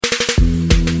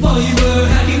While you were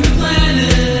hacking the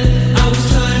planet, I was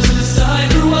trying to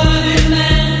decipher what it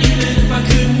meant. Even if I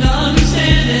couldn't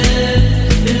understand it,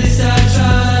 at least I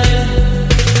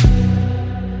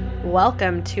tried.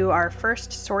 Welcome to our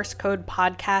first Source Code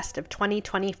podcast of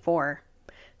 2024.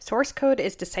 Source Code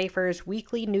is Decipher's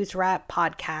weekly news wrap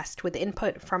podcast with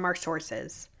input from our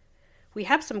sources. We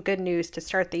have some good news to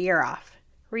start the year off.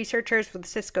 Researchers with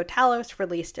Cisco Talos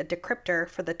released a decryptor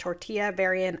for the Tortilla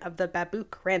variant of the Babook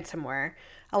ransomware,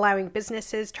 allowing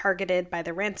businesses targeted by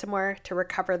the ransomware to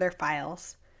recover their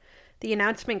files. The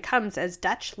announcement comes as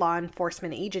Dutch law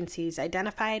enforcement agencies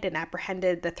identified and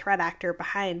apprehended the threat actor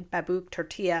behind Babook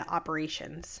Tortilla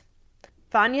operations.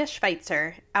 Vanya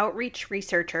Schweitzer, outreach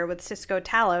researcher with Cisco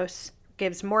Talos,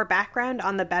 gives more background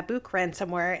on the Babook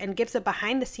ransomware and gives a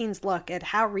behind-the-scenes look at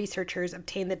how researchers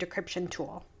obtain the decryption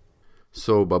tool.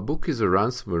 So Babook is a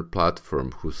ransomware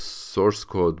platform whose source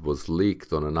code was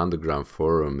leaked on an underground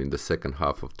forum in the second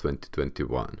half of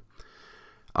 2021.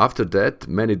 After that,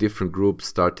 many different groups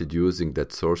started using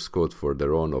that source code for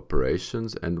their own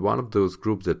operations, and one of those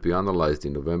groups that we analyzed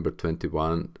in November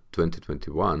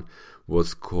 2021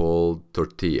 was called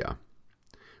Tortilla.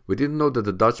 We didn't know that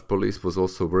the Dutch police was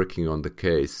also working on the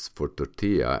case for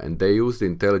Tortilla, and they used the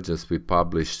intelligence we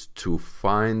published to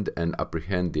find and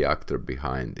apprehend the actor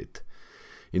behind it.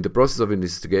 In the process of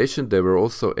investigation, they were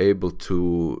also able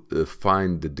to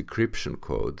find the decryption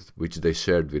code, which they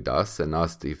shared with us and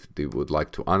asked if they would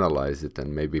like to analyze it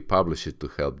and maybe publish it to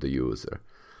help the user.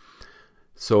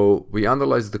 So we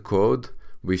analyzed the code,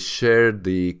 we shared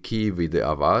the key with the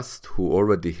Avast, who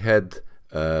already had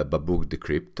a Babook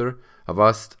decryptor.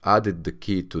 Avast added the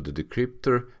key to the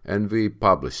decryptor and we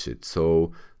published it.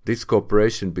 So this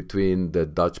cooperation between the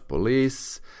Dutch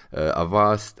police,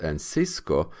 Avast and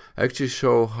Cisco actually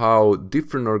show how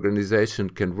different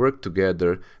organizations can work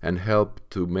together and help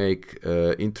to make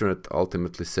internet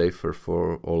ultimately safer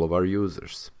for all of our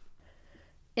users.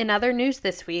 In other news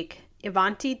this week,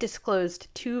 Ivanti disclosed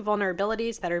 2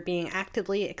 vulnerabilities that are being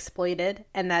actively exploited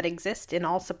and that exist in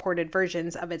all supported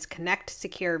versions of its Connect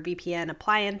Secure VPN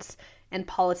appliance and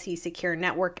Policy Secure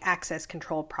Network Access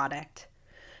Control product.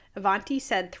 Ivanti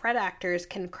said threat actors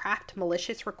can craft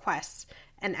malicious requests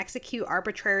and execute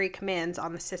arbitrary commands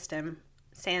on the system,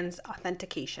 sans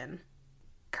authentication.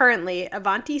 Currently,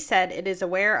 Ivanti said it is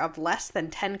aware of less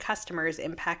than 10 customers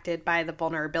impacted by the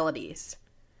vulnerabilities.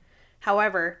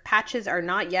 However, patches are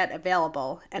not yet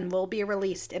available and will be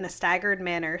released in a staggered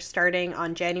manner starting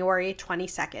on January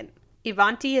 22nd.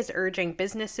 Ivanti is urging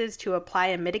businesses to apply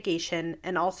a mitigation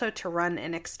and also to run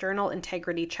an external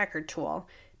integrity checker tool,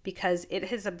 because it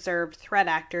has observed threat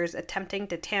actors attempting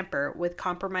to tamper with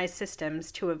compromised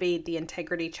systems to evade the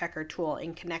integrity checker tool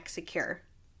in Connect Secure.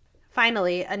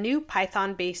 Finally, a new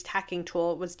Python-based hacking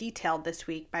tool was detailed this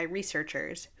week by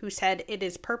researchers who said it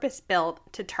is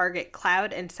purpose-built to target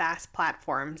cloud and SaaS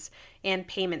platforms and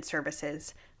payment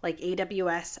services like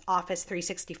AWS, Office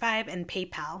 365, and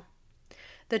PayPal.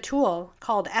 The tool,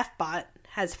 called FBot,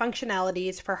 has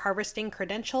functionalities for harvesting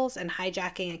credentials and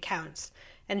hijacking accounts,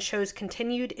 and shows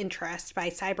continued interest by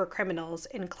cybercriminals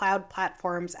in cloud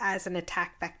platforms as an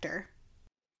attack vector.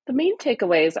 The main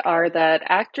takeaways are that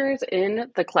actors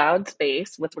in the cloud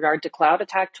space with regard to cloud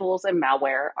attack tools and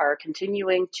malware are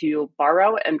continuing to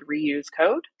borrow and reuse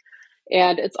code,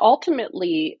 and it's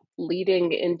ultimately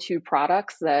leading into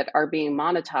products that are being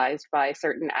monetized by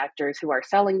certain actors who are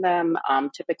selling them,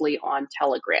 typically on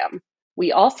Telegram.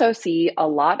 We also see a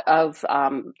lot of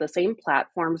the same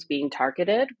platforms being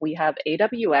targeted. We have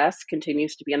AWS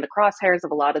continues to be in the crosshairs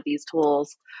of a lot of these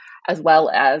tools, as well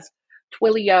as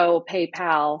Twilio,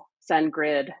 PayPal,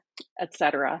 SendGrid,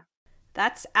 etc.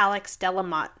 That's Alex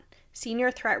Delamotte, Senior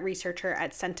Threat Researcher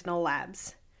at Sentinel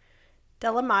Labs.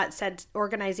 Delamotte said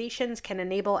organizations can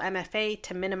enable MFA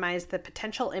to minimize the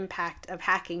potential impact of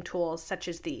hacking tools such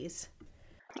as these.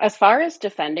 As far as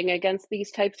defending against these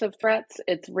types of threats,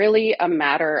 it's really a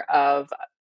matter of,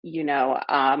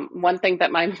 one thing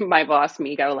that my boss,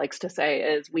 Migo, likes to say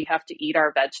is we have to eat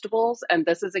our vegetables. And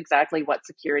this is exactly what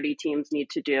security teams need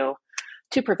to do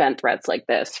to prevent threats like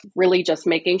this. Really just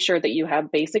making sure that you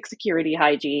have basic security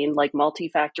hygiene like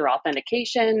multi-factor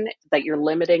authentication, that you're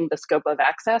limiting the scope of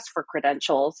access for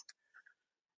credentials.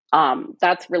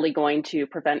 That's really going to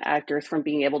prevent actors from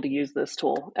being able to use this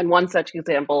tool. And one such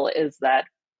example is that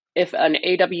if an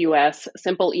AWS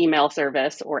simple email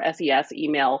service or SES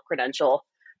email credential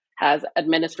has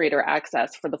administrator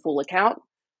access for the full account,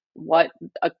 what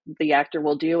the actor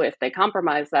will do if they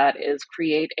compromise that is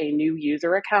create a new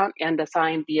user account and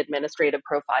assign the administrative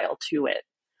profile to it.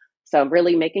 So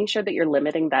really making sure that you're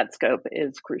limiting that scope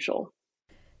is crucial.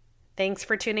 Thanks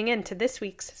for tuning in to this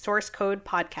week's Source Code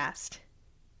podcast.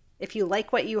 If you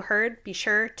like what you heard, be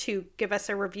sure to give us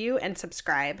a review and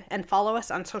subscribe, and follow us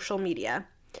on social media.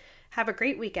 Have a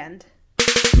great weekend.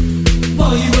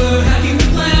 While you were hacking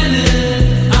the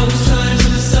planet